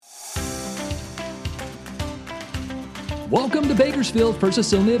Welcome to Bakersfield First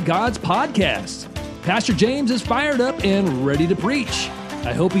Assembly of God's podcast. Pastor James is fired up and ready to preach.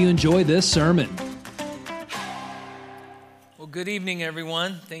 I hope you enjoy this sermon. Well, good evening,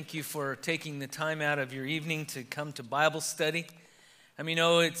 everyone. Thank you for taking the time out of your evening to come to Bible study. I mean,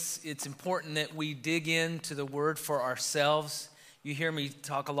 it's important that we dig into the Word for ourselves. You hear me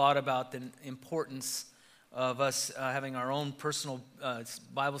talk a lot about the importance of us having our own personal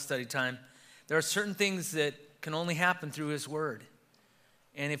Bible study time. There are certain things that can only happen through His Word.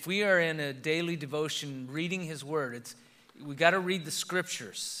 And if we are in a daily devotion reading His Word, we got to read the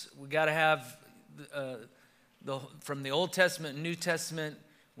Scriptures. We got to have from the Old Testament and New Testament,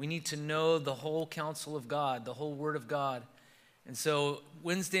 we need to know the whole counsel of God, the whole Word of God. And so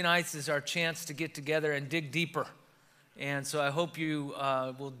Wednesday nights is our chance to get together and dig deeper. And so I hope you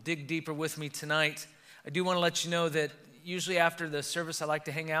will dig deeper with me tonight. I do want to let you know that usually after the service, I like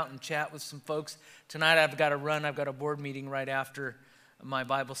to hang out and chat with some folks. Tonight I've got to run. I've got a board meeting right after my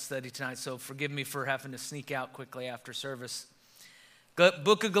Bible study tonight, so forgive me for having to sneak out quickly after service.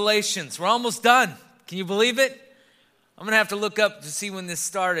 Book of Galatians. We're almost done. Can you believe it? I'm going to have to look up to see when this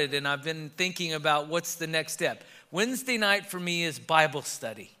started, and I've been thinking about what's the next step. Wednesday night for me is Bible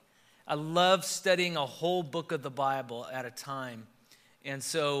study. I love studying a whole book of the Bible at a time. And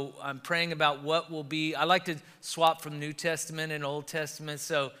so I'm praying about what will be. I like to swap from New Testament and Old Testament.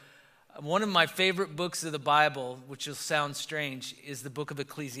 So one of my favorite books of the Bible, which will sound strange, is the book of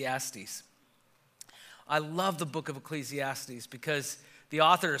Ecclesiastes. I love the book of Ecclesiastes because the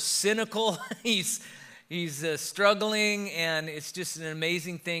author is cynical. He's struggling, and it's just an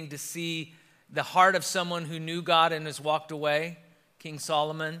amazing thing to see the heart of someone who knew God and has walked away, King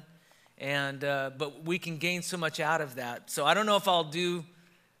Solomon. But we can gain so much out of that. So I don't know if I'll do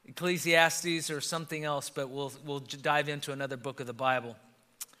Ecclesiastes or something else, but we'll dive into another book of the Bible.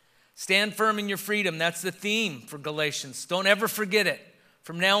 Stand firm in your freedom. That's the theme for Galatians. Don't ever forget it.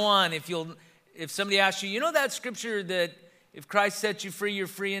 From now on, if somebody asks you, you know that scripture that if Christ sets you free, you're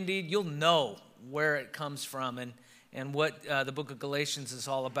free indeed, you'll know where it comes from and what the book of Galatians is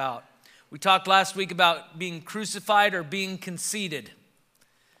all about. We talked last week about being crucified or being conceited.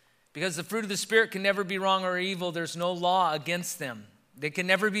 Because the fruit of the Spirit can never be wrong or evil. There's no law against them. They can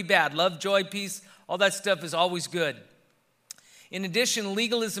never be bad. Love, joy, peace, all that stuff is always good. In addition,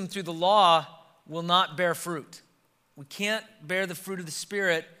 legalism through the law will not bear fruit. We can't bear the fruit of the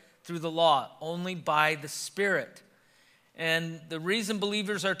Spirit through the law, only by the Spirit. And the reason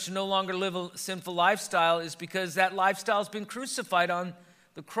believers are to no longer live a sinful lifestyle is because that lifestyle has been crucified on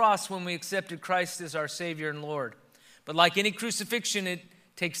the cross when we accepted Christ as our Savior and Lord. But like any crucifixion, it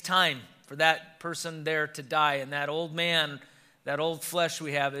takes time for that person there to die. And that old man, that old flesh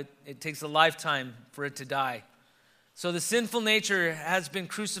we have, it takes a lifetime for it to die. So the sinful nature has been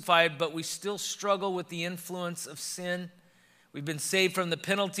crucified, but we still struggle with the influence of sin. We've been saved from the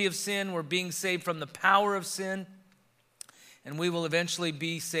penalty of sin. We're being saved from the power of sin. And we will eventually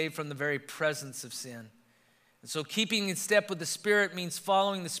be saved from the very presence of sin. And so keeping in step with the Spirit means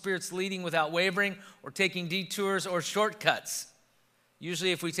following the Spirit's leading without wavering or taking detours or shortcuts.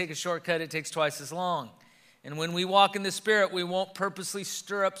 Usually if we take a shortcut, it takes twice as long. And when we walk in the Spirit, we won't purposely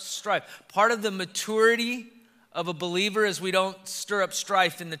stir up strife. Part of the maturity of a believer is we don't stir up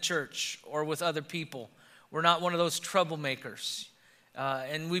strife in the church or with other people. We're not one of those troublemakers.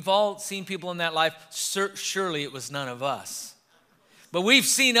 And we've all seen people in that life. Surely it was none of us. But we've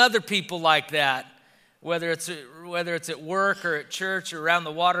seen other people like that, whether it's at work or at church or around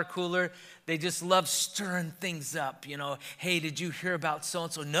the water cooler. They just love stirring things up, you know. Hey, did you hear about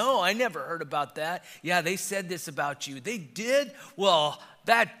so-and-so? No, I never heard about that. Yeah, they said this about you. They did? Well,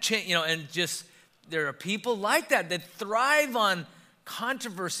 that changed, you know, and just there are people like that thrive on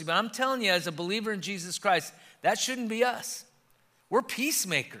controversy. But I'm telling you, as a believer in Jesus Christ, that shouldn't be us. We're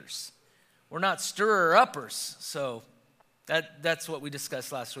peacemakers. We're not stirrer-uppers. So that's what we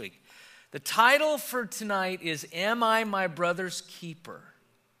discussed last week. The title for tonight is, Am I My Brother's Keeper?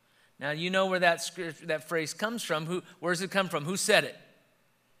 Now, you know where that phrase comes from. Where does it come from? Who said it?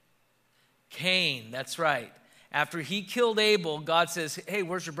 Cain, that's right. After he killed Abel, God says, hey,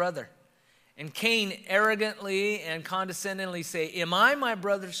 where's your brother? And Cain arrogantly and condescendingly say, am I my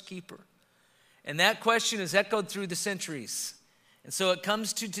brother's keeper? And that question is echoed through the centuries. And so it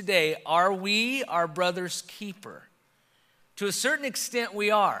comes to today, are we our brother's keeper? To a certain extent,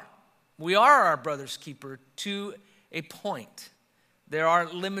 we are. We are our brother's keeper to a point. There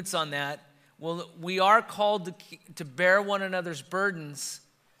are limits on that. Well, we are called to bear one another's burdens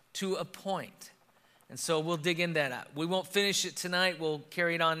to a point. And so we'll dig into that. We won't finish it tonight. We'll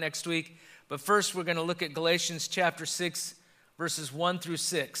carry it on next week. But first, we're going to look at Galatians chapter 6, verses 1 through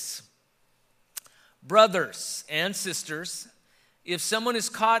 6. Brothers and sisters, if someone is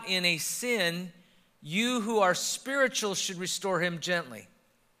caught in a sin, you who are spiritual should restore him gently.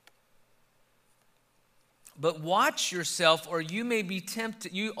 But watch yourself, or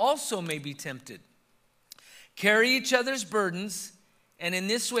you also may be tempted. Carry each other's burdens, and in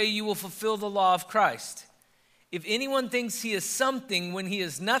this way you will fulfill the law of Christ. If anyone thinks he is something when he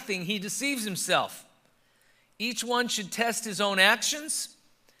is nothing, he deceives himself. Each one should test his own actions.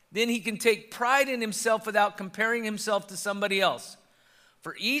 Then he can take pride in himself without comparing himself to somebody else.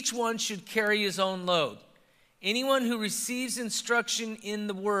 For each one should carry his own load. Anyone who receives instruction in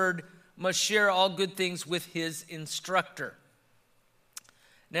the word must share all good things with his instructor.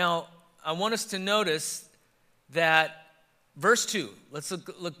 Now, I want us to notice that verse 2, let's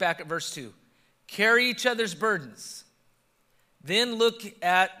look back at verse 2. Carry each other's burdens. Then look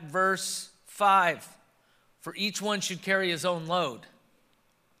at verse 5. For each one should carry his own load.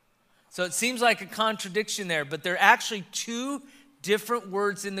 So it seems like a contradiction there, but there are actually two different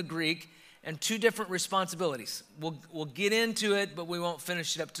words in the Greek and two different responsibilities. We'll get into it, but we won't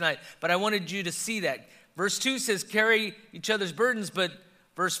finish it up tonight. But I wanted you to see that. Verse 2 says carry each other's burdens, but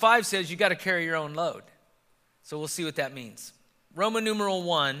verse 5 says you got to carry your own load. So we'll see what that means. Roman numeral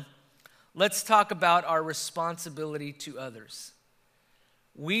 1, let's talk about our responsibility to others.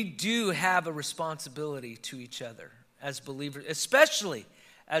 We do have a responsibility to each other as believers, especially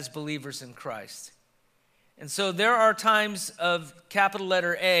as believers in Christ. And so there are times of capital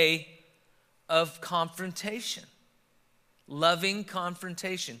letter A of confrontation, loving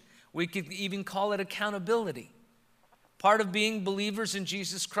confrontation. We could even call it accountability. Part of being believers in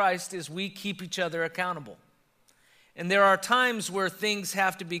Jesus Christ is we keep each other accountable. And there are times where things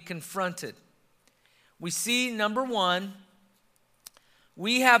have to be confronted. We see, number one,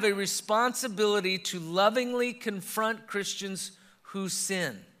 we have a responsibility to lovingly confront Christians who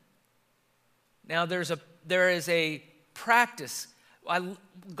sin. Now, there is a practice.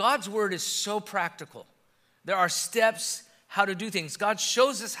 God's word is so practical. There are steps how to do things. God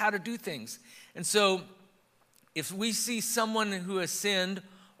shows us how to do things. And so, if we see someone who has sinned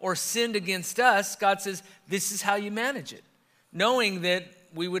or sinned against us, God says, this is how you manage it, knowing that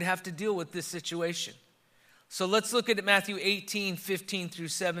we would have to deal with this situation. So let's look at Matthew 18, 15 through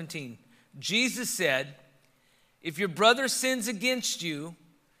 17. Jesus said, if your brother sins against you,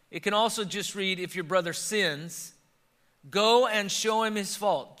 it can also just read, if your brother sins, go and show him his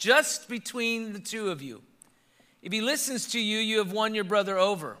fault, just between the two of you. If he listens to you, you have won your brother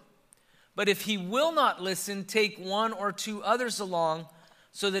over. But if he will not listen, take one or two others along,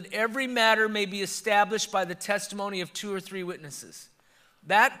 so that every matter may be established by the testimony of 2 or 3 witnesses.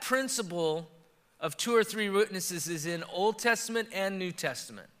 That principle of 2 or 3 witnesses is in Old Testament and New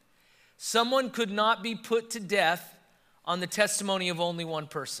Testament. Someone could not be put to death on the testimony of only one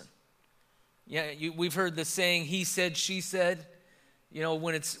person. We've heard the saying, he said, she said,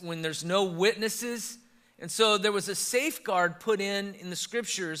 when there's no witnesses. And so there was a safeguard put in the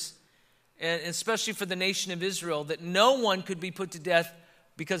scriptures, and especially for the nation of Israel, that no one could be put to death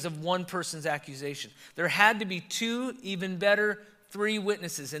because of one person's accusation. There had to be 2, even better, 3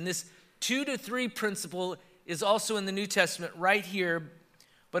 witnesses. And this 2 to 3 principle is also in the New Testament right here.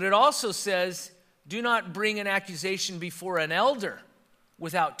 But it also says, do not bring an accusation before an elder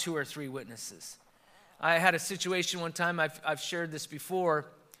without 2 or 3 witnesses. I had a situation one time, I've shared this before,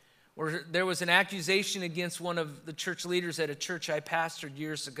 where there was an accusation against one of the church leaders at a church I pastored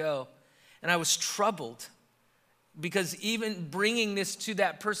years ago. And I was troubled, because even bringing this to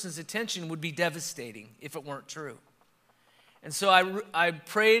that person's attention would be devastating if it weren't true. And so I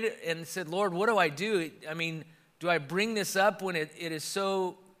prayed and said, Lord, what do I do? I mean, do I bring this up when it is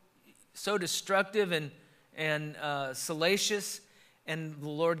so destructive and salacious? And the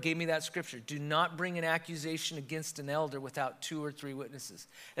Lord gave me that scripture. Do not bring an accusation against an elder without 2 or 3 witnesses.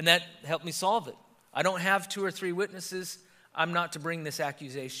 And that helped me solve it. I don't have 2 or 3 witnesses. I'm not to bring this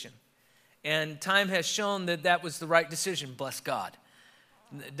accusation. And time has shown that that was the right decision, bless God.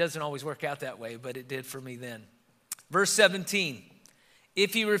 It doesn't always work out that way, but it did for me then. Verse 17,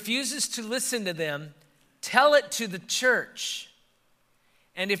 if he refuses to listen to them, tell it to the church.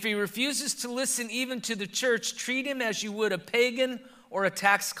 And if he refuses to listen even to the church, treat him as you would a pagan or a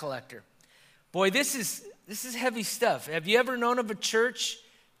tax collector. Boy, this is heavy stuff. Have you ever known of a church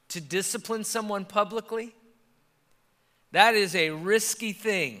to discipline someone publicly? That is a risky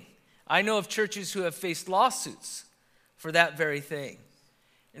thing. I know of churches who have faced lawsuits for that very thing.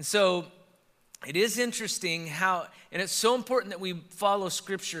 And so it is interesting how, and it's so important that we follow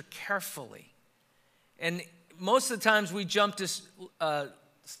Scripture carefully. And most of the times we jump to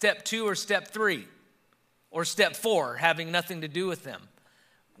step 2 or step 3 or step 4, having nothing to do with them.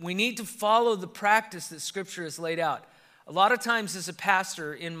 we need to follow the practice that Scripture has laid out. A lot of times as a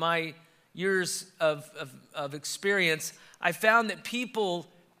pastor, in my years of experience, I found that people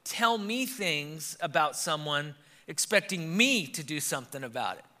tell me things about someone expecting me to do something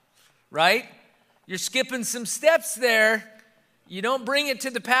about it, right? You're skipping some steps there. You don't bring it to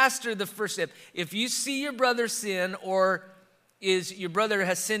the pastor the first step. If you see your brother sin, or your brother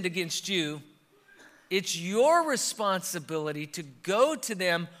has sinned against you, it's your responsibility to go to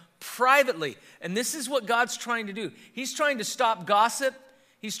them privately. And this is what God's trying to do. He's trying to stop gossip.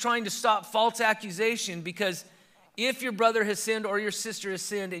 He's trying to stop false accusation, because if your brother has sinned or your sister has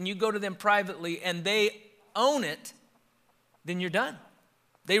sinned and you go to them privately and they own it, then you're done.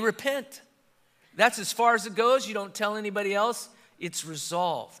 They repent. That's as far as it goes. You don't tell anybody else. It's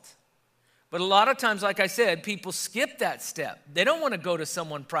resolved. But a lot of times, like I said, people skip that step. They don't want to go to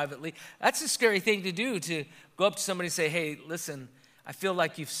someone privately. That's a scary thing to do, to go up to somebody and say, hey, listen, I feel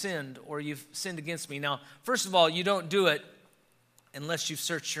like you've sinned, or you've sinned against me. Now, first of all, you don't do it unless you've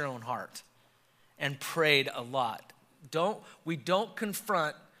searched your own heart and prayed a lot. We don't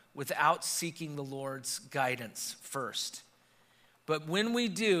confront without seeking the Lord's guidance first. But when we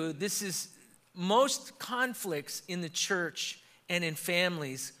do, most conflicts in the church and in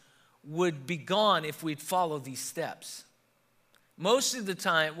families would be gone if we'd follow these steps. Most of the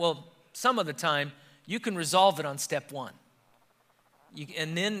time, some of the time, you can resolve it on step one.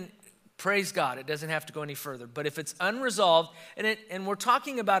 And then, praise God, it doesn't have to go any further. But if it's unresolved, and we're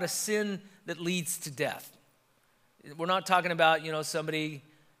talking about a sin that leads to death. We're not talking about, somebody,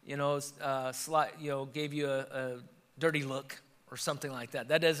 gave you a dirty look or something like that.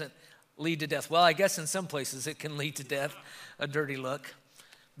 That doesn't lead to death. Well, I guess in some places it can lead to death, a dirty look.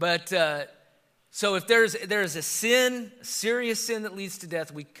 But so if there is a sin, a serious sin that leads to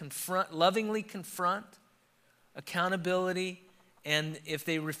death, we lovingly confront, accountability, and if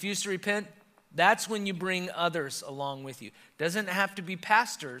they refuse to repent, that's when you bring others along with you. Doesn't have to be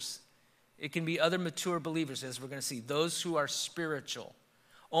pastors. It can be other mature believers, as we're going to see, those who are spiritual.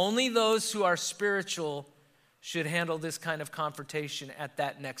 Only those who are spiritual should handle this kind of confrontation at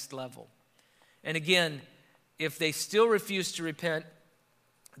that next level. And again, if they still refuse to repent,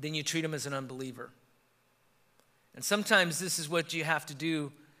 then you treat them as an unbeliever. And sometimes this is what you have to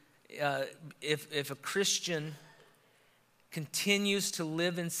do if a Christian continues to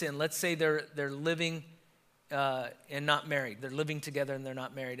live in sin. Let's say they're living and not married. They're living together and they're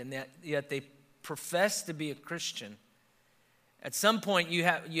not married, and yet they profess to be a Christian. At some point, you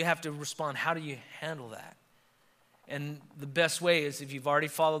have to respond. How do you handle that? And the best way is, if you've already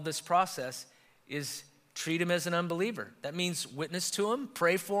followed this process, is treat him as an unbeliever. That means witness to him,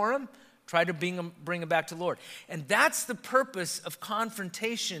 pray for him, try to bring him back to the Lord. And that's the purpose of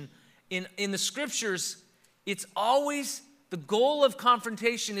confrontation. In the Scriptures, it's always, the goal of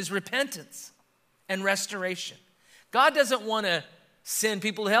confrontation is repentance and restoration. God doesn't want to send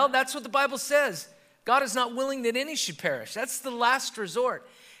people to hell. That's what the Bible says. God is not willing that any should perish. That's the last resort.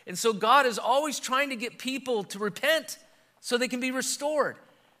 And so God is always trying to get people to repent so they can be restored.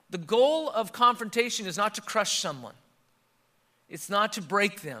 The goal of confrontation is not to crush someone. It's not to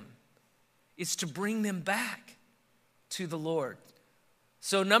break them. It's to bring them back to the Lord.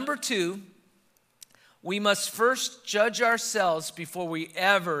 So number 2, we must first judge ourselves before we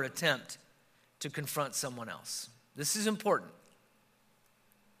ever attempt to confront someone else. This is important.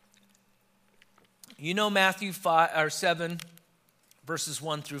 You know Matthew 7, verses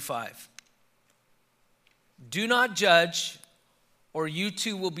 1 through 5. Do not judge, or you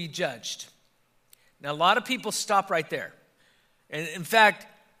too will be judged. Now, a lot of people stop right there. And in fact,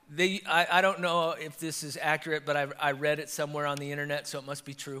 I don't know if this is accurate, but I read it somewhere on the internet, so it must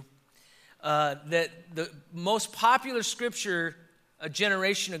be true. That the most popular scripture a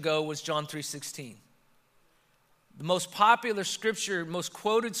generation ago was John 3:16. The most popular scripture, most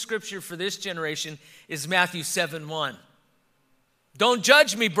quoted scripture for this generation is Matthew 7:1. Don't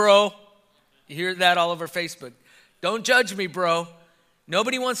judge me, bro. You hear that all over Facebook. Don't judge me, bro.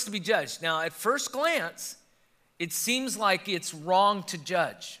 Nobody wants to be judged. Now, at first glance, it seems like it's wrong to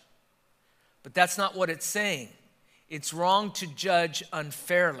judge. But that's not what it's saying. It's wrong to judge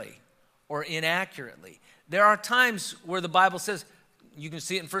unfairly or inaccurately. There are times where the Bible says, you can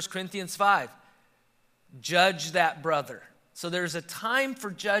see it in 1 Corinthians 5, judge that brother. So there's a time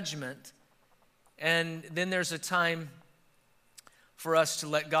for judgment, and then there's a time for us to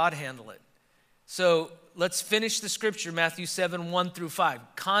let God handle it. So let's finish the scripture, Matthew 7, 1 through 5.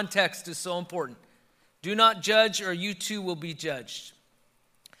 Context is so important. Do not judge, or you too will be judged.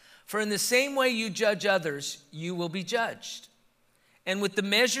 For in the same way you judge others, you will be judged. And with the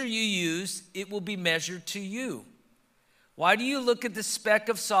measure you use, it will be measured to you. Why do you look at the speck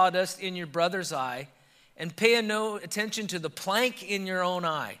of sawdust in your brother's eye and pay no attention to the plank in your own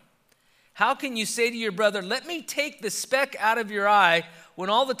eye? How can you say to your brother, let me take the speck out of your eye, when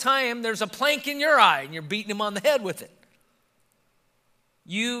all the time there's a plank in your eye and you're beating him on the head with it?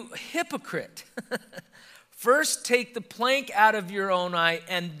 You hypocrite. First take the plank out of your own eye,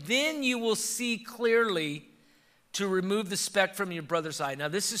 and then you will see clearly to remove the speck from your brother's eye. Now,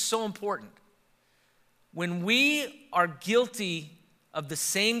 this is so important. When we are guilty of the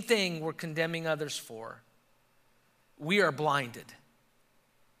same thing we're condemning others for, we are blinded.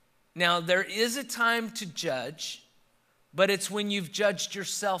 Now, there is a time to judge, but it's when you've judged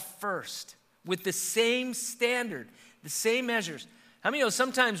yourself first with the same standard, the same measures. How many know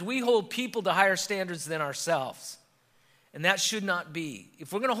sometimes we hold people to higher standards than ourselves? And that should not be.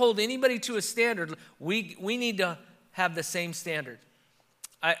 If we're going to hold anybody to a standard, we need to have the same standard.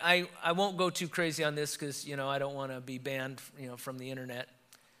 I won't go too crazy on this because, I don't want to be banned, from the internet.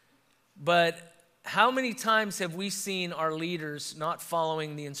 But how many times have we seen our leaders not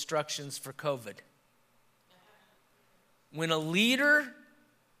following the instructions for COVID? When a leader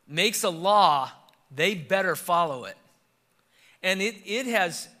makes a law, they better follow it. And it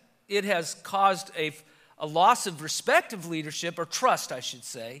has caused a loss of respect of leadership, or trust, I should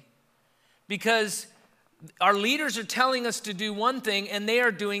say, because our leaders are telling us to do one thing and they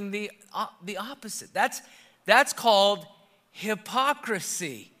are doing the opposite. That's called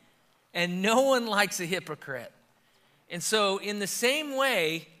hypocrisy, and no one likes a hypocrite. And so in the same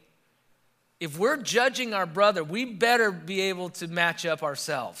way, if we're judging our brother, we better be able to match up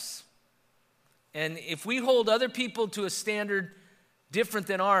ourselves. And if we hold other people to a standard different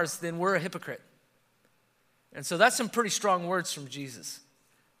than ours, then we're a hypocrite. And so that's some pretty strong words from Jesus.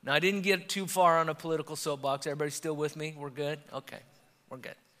 Now, I didn't get too far on a political soapbox. Everybody still with me? We're good? Okay, we're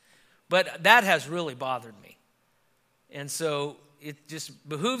good. But that has really bothered me. And so it just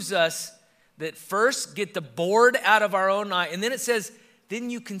behooves us that first get the board out of our own eye. And then it says, then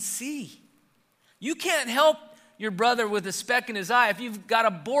you can see. You can't help your brother with a speck in his eye if you've got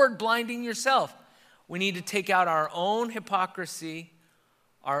a board blinding yourself. We need to take out our own hypocrisy,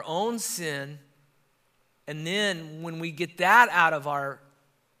 our own sin, and then when we get that out of our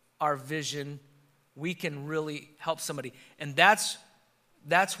vision, we can really help somebody. And that's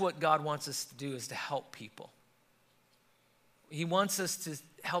what God wants us to do, is to help people. He wants us to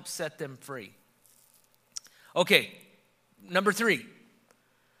help set them free. Okay, number 3.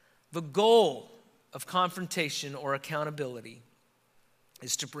 The goal of confrontation or accountability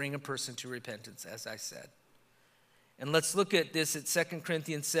is to bring a person to repentance, as I said. And let's look at this at 2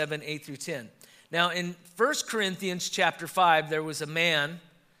 Corinthians 7, 8 through 10. Now, in 1 Corinthians chapter 5, there was a man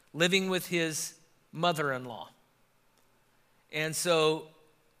living with his mother-in-law. And so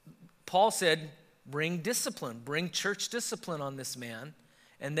Paul said, bring discipline, bring church discipline on this man.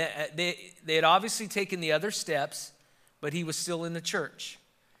 And they had obviously taken the other steps, but he was still in the church.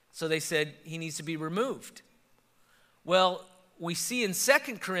 So they said he needs to be removed. Well, we see in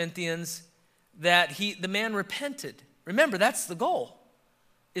 2 Corinthians that the man repented. Remember, that's the goal,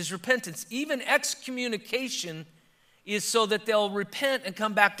 is repentance. Even excommunication is so that they'll repent and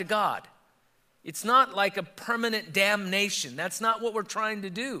come back to God. It's not like a permanent damnation. That's not what we're trying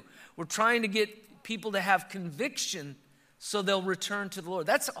to do. We're trying to get people to have conviction so they'll return to the Lord.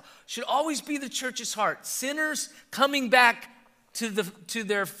 That should always be the church's heart. Sinners coming back to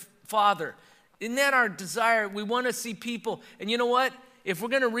their Father. Isn't that our desire? We want to see people. And you know what? If we're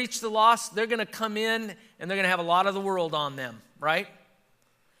going to reach the lost, they're going to come in and they're going to have a lot of the world on them, right?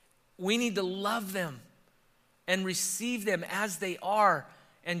 We need to love them and receive them as they are,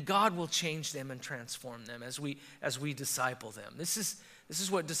 and God will change them and transform them as we disciple them. This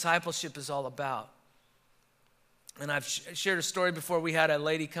is what discipleship is all about. And I've shared a story before. We had a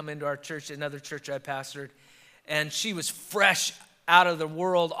lady come into our church, another church I pastored, and she was fresh out of the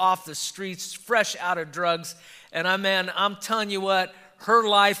world, off the streets, fresh out of drugs. And I'm telling you what, her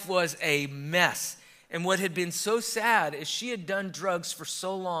life was a mess. And what had been so sad is she had done drugs for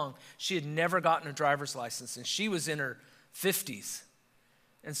so long, she had never gotten a driver's license, and she was in her 50s.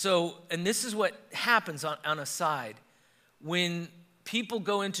 And this is what happens on a side. When people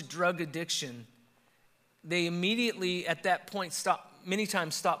go into drug addiction, they immediately at that point many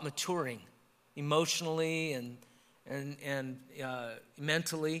times stop maturing emotionally and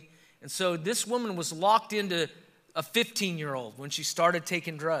mentally. And so this woman was locked into a 15-year-old when she started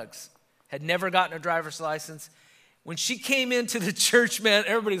taking drugs, had never gotten a driver's license. When she came into the church, man,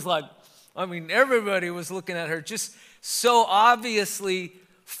 everybody was looking at her just so obviously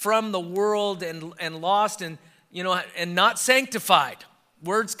from the world and lost and not sanctified,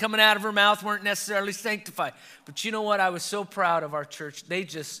 words coming out of her mouth weren't necessarily sanctified. But you know what? I was so proud of our church. They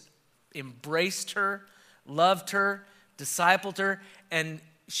just embraced her, loved her, discipled her, and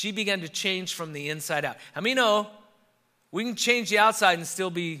she began to change from the inside out. How many know we can change the outside and still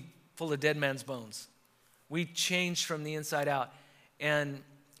be full of dead man's bones? We changed from the inside out. And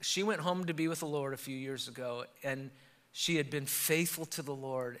she went home to be with the Lord a few years ago, and she had been faithful to the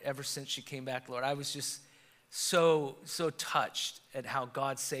Lord ever since she came back, Lord. I was just so touched at how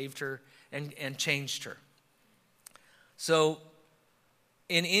God saved her and changed her. So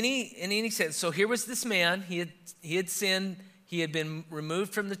in any sense, so here was this man, he had sinned, he had been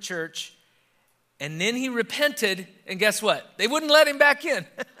removed from the church, and then he repented, and guess what? They wouldn't let him back in.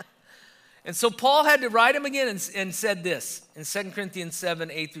 And so Paul had to write him again and said this in 2 Corinthians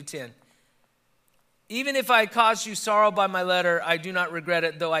 7, 8 through 10. Even if I caused you sorrow by my letter, I do not regret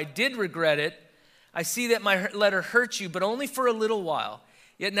it, though I did regret it. I see that my letter hurt you, but only for a little while.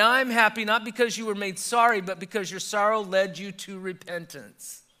 Yet now I'm happy, not because you were made sorry, but because your sorrow led you to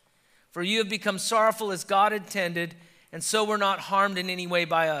repentance. For you have become sorrowful as God intended, and so were not harmed in any way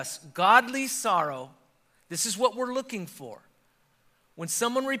by us. Godly sorrow, this is what we're looking for. When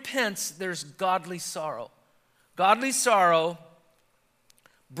someone repents, there's godly sorrow. Godly sorrow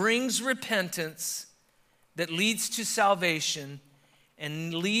brings repentance that leads to salvation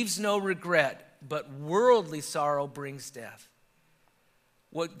and leaves no regret, but worldly sorrow brings death.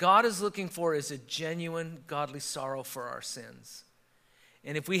 What God is looking for is a genuine godly sorrow for our sins.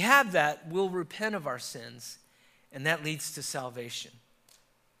 And if we have that, we'll repent of our sins, and that leads to salvation.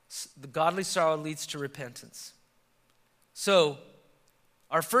 The godly sorrow leads to repentance. So,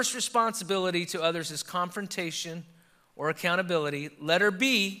 our first responsibility to others is confrontation or accountability. Letter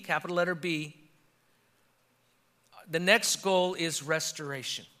B, capital letter B. The next goal is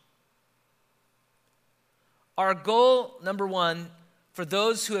restoration. Our goal, number one, for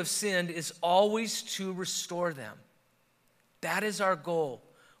those who have sinned is always to restore them. That is our goal.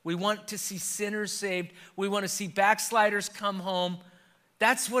 We want to see sinners saved. We want to see backsliders come home.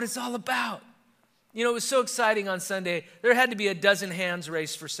 That's what it's all about. You know, it was so exciting on Sunday. There had to be a dozen hands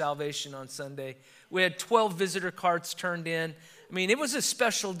raised for salvation on Sunday. We had 12 visitor cards turned in. I mean, it was a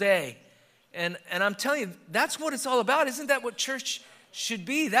special day. And I'm telling you, that's what it's all about. Isn't that what church should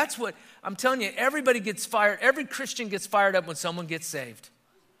be? That's what, I'm telling you, everybody gets fired. Every Christian gets fired up when someone gets saved.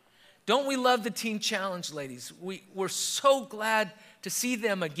 Don't we love the Teen Challenge ladies? We're so glad to see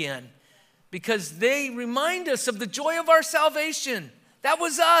them again because they remind us of the joy of our salvation. That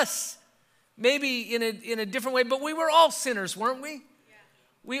was us. Maybe in a different way, but we were all sinners, weren't we? Yeah.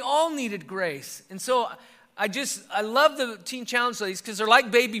 We all needed grace. And so I love the Teen Challenge ladies because they're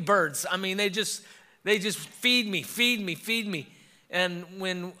like baby birds. I mean, they just feed me. And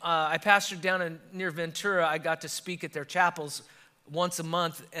when I pastored down near Ventura, I got to speak at their chapels once a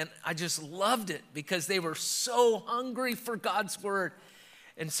month, and I just loved it because they were so hungry for God's word.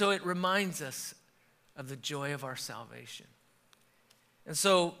 And so it reminds us of the joy of our salvation. And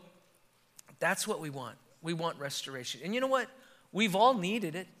so that's what we want. We want restoration. And you know what? We've all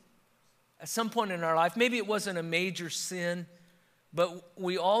needed it at some point in our life. Maybe it wasn't a major sin, but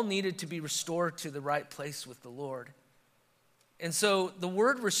we all needed to be restored to the right place with the Lord. And so the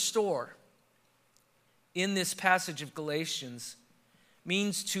word restore in this passage of Galatians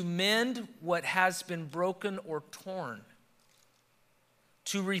means to mend what has been broken or torn,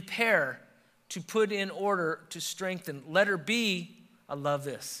 to repair, to put in order, to strengthen. Letter B, I love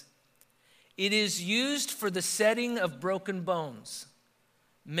this. It is used for the setting of broken bones,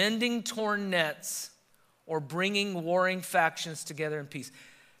 mending torn nets, or bringing warring factions together in peace.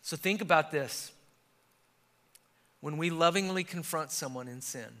 So think about this. When we lovingly confront someone in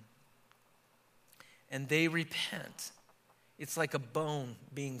sin and they repent, it's like a bone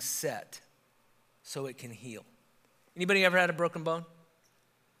being set so it can heal. Anybody ever had a broken bone?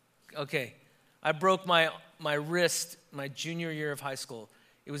 Okay. I broke my wrist my junior year of high school.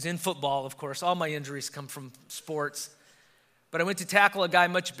 It was in football, of course. All my injuries come from sports. But I went to tackle a guy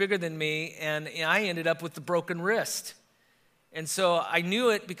much bigger than me, and I ended up with the broken wrist. And so I knew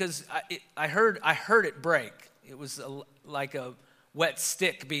it because I heard it break. It was like a wet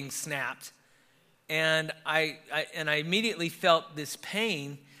stick being snapped. And I immediately felt this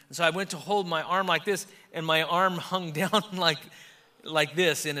pain. And so I went to hold my arm like this, and my arm hung down like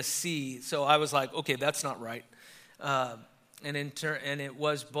this in a C. So I was like, okay, that's not right. And it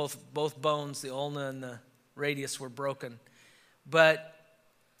was both bones, the ulna and the radius, were broken. But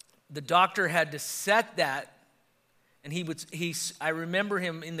the doctor had to set that, and I remember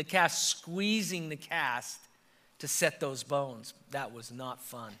him in the cast squeezing the cast to set those bones. That was not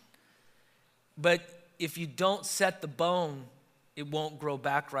fun. But if you don't set the bone, it won't grow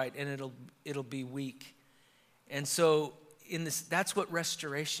back right, and it'll be weak. And so that's what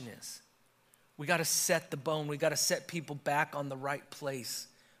restoration is. We got to set the bone. We got to set people back on the right place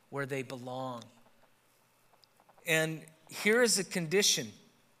where they belong. And here is a condition.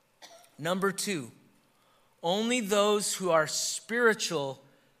 Number 2, only those who are spiritual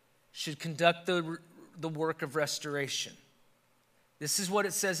should conduct the work of restoration. This is what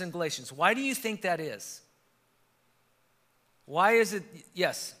it says in Galatians. Why do you think that is? Why is it?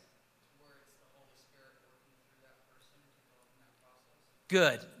 Yes. Where it's the Holy Spirit working through that person to go in that process.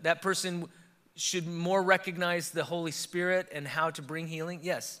 Good. That person should more recognize the Holy Spirit and how to bring healing.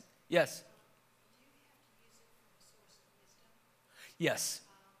 Yes. Yes. Do you have to use it from a source of wisdom? Yes.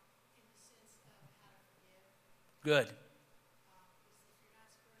 In the sense of how to forgive? Good. Because if you're not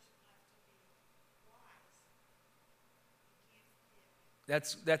spiritual enough to be wise, you can't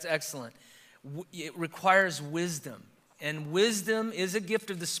forgive. That's excellent. It requires wisdom. And wisdom is a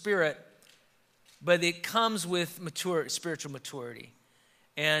gift of the Spirit, but it comes with spiritual maturity.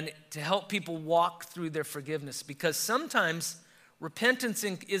 And to help people walk through their forgiveness. Because sometimes repentance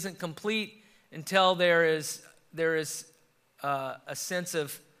isn't complete until there is a sense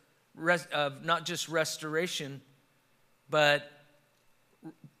of not just restoration, but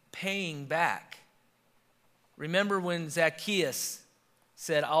paying back. Remember when Zacchaeus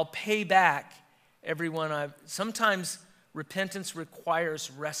said, I'll pay back everyone I've... Sometimes repentance requires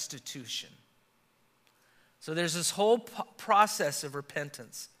restitution. So there's this whole process of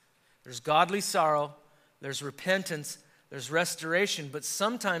repentance. There's godly sorrow, there's repentance, there's restoration, but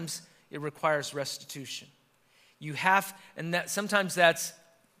sometimes it requires restitution. Sometimes that's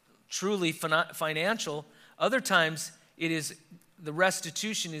truly financial. Other times the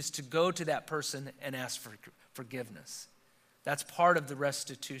restitution is to go to that person and ask for forgiveness. That's part of the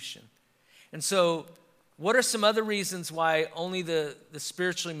restitution. And so, what are some other reasons why only the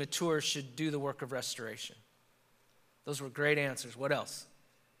spiritually mature should do the work of restoration? Those were great answers. What else?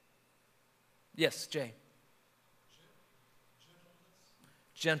 Yes, Jay.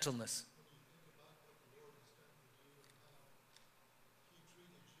 Gentleness.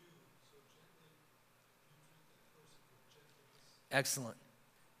 Excellent.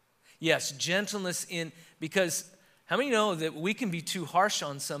 Yes, gentleness because how many know that we can be too harsh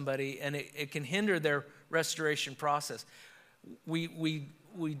on somebody and it can hinder their restoration process? We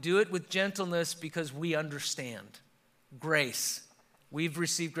do it with gentleness because we understand. Grace. We've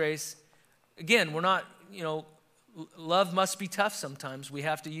received grace. Again, we're not, love must be tough sometimes. We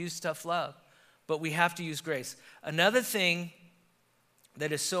have to use tough love, but we have to use grace. Another thing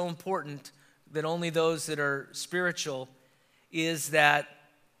that is so important that only those that are spiritual is that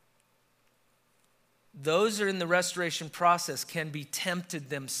those that are in the restoration process can be tempted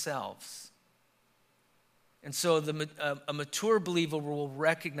themselves. And so a mature believer will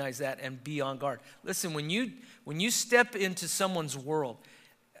recognize that and be on guard. Listen, when you step into someone's world,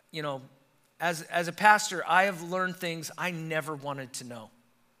 as a pastor, I have learned things I never wanted to know.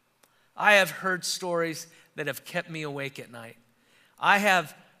 I have heard stories that have kept me awake at night. I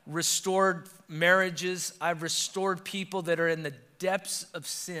have restored marriages. I've restored people that are in the depths of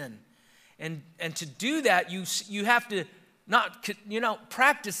sin. And to do that, you have to not,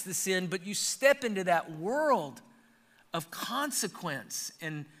 practice the sin, but you step into that world of consequence.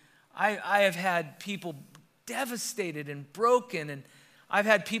 And I have had people devastated and broken, and I've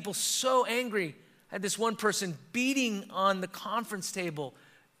had people so angry. I had this one person beating on the conference table,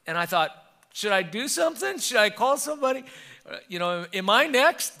 and I thought, should I do something? Should I call somebody? Am I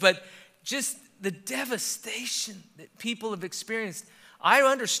next? But just the devastation that people have experienced. I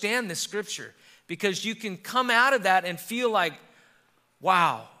understand this scripture because you can come out of that and feel like,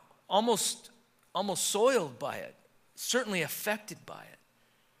 wow, almost soiled by it, certainly affected by it.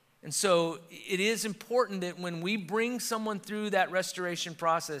 And so it is important that when we bring someone through that restoration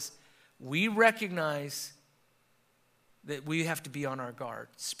process, we recognize that we have to be on our guard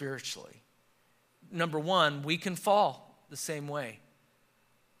spiritually. Number one, we can fall the same way.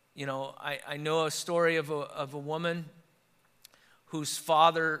 I know a story of a woman whose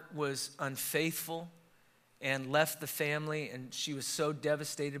father was unfaithful and left the family, and she was so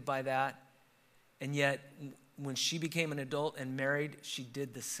devastated by that. And yet, when she became an adult and married, she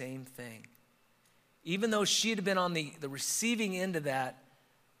did the same thing. Even though she had been on the receiving end of that,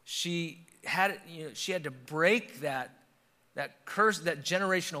 she had to break that curse, that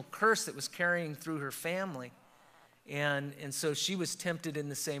generational curse that was carrying through her family. And so she was tempted in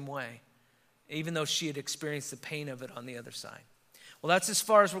the same way, even though she had experienced the pain of it on the other side. Well, that's as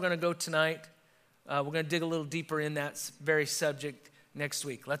far as we're going to go tonight. We're going to dig a little deeper in that very subject next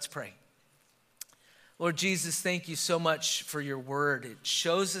week. Let's pray. Lord Jesus, thank you so much for your word. It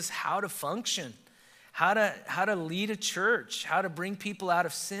shows us how to function, how to lead a church, how to bring people out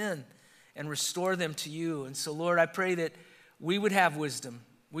of sin and restore them to you. And so, Lord, I pray that we would have wisdom,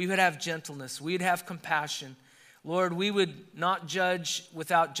 we would have gentleness, we would have compassion. Lord, we would not judge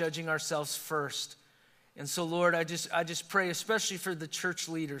without judging ourselves first. And so, Lord, I just pray, especially for the church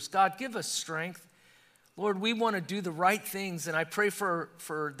leaders. God, give us strength. Lord, we want to do the right things, and I pray for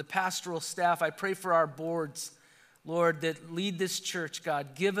the pastoral staff. I pray for our boards, Lord, that lead this church.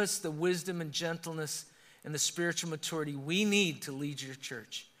 God, give us the wisdom and gentleness and the spiritual maturity we need to lead your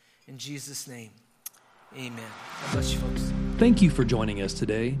church. In Jesus' name, amen. God bless you, folks. Thank you for joining us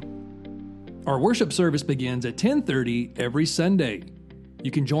today. Our worship service begins at 10:30 every Sunday.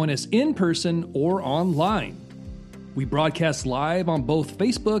 You can join us in person or online. We broadcast live on both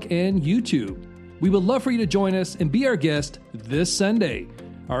Facebook and YouTube. We would love for you to join us and be our guest this Sunday.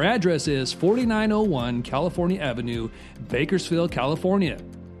 Our address is 4901 California Avenue, Bakersfield, California.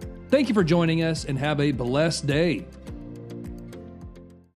 Thank you for joining us and have a blessed day.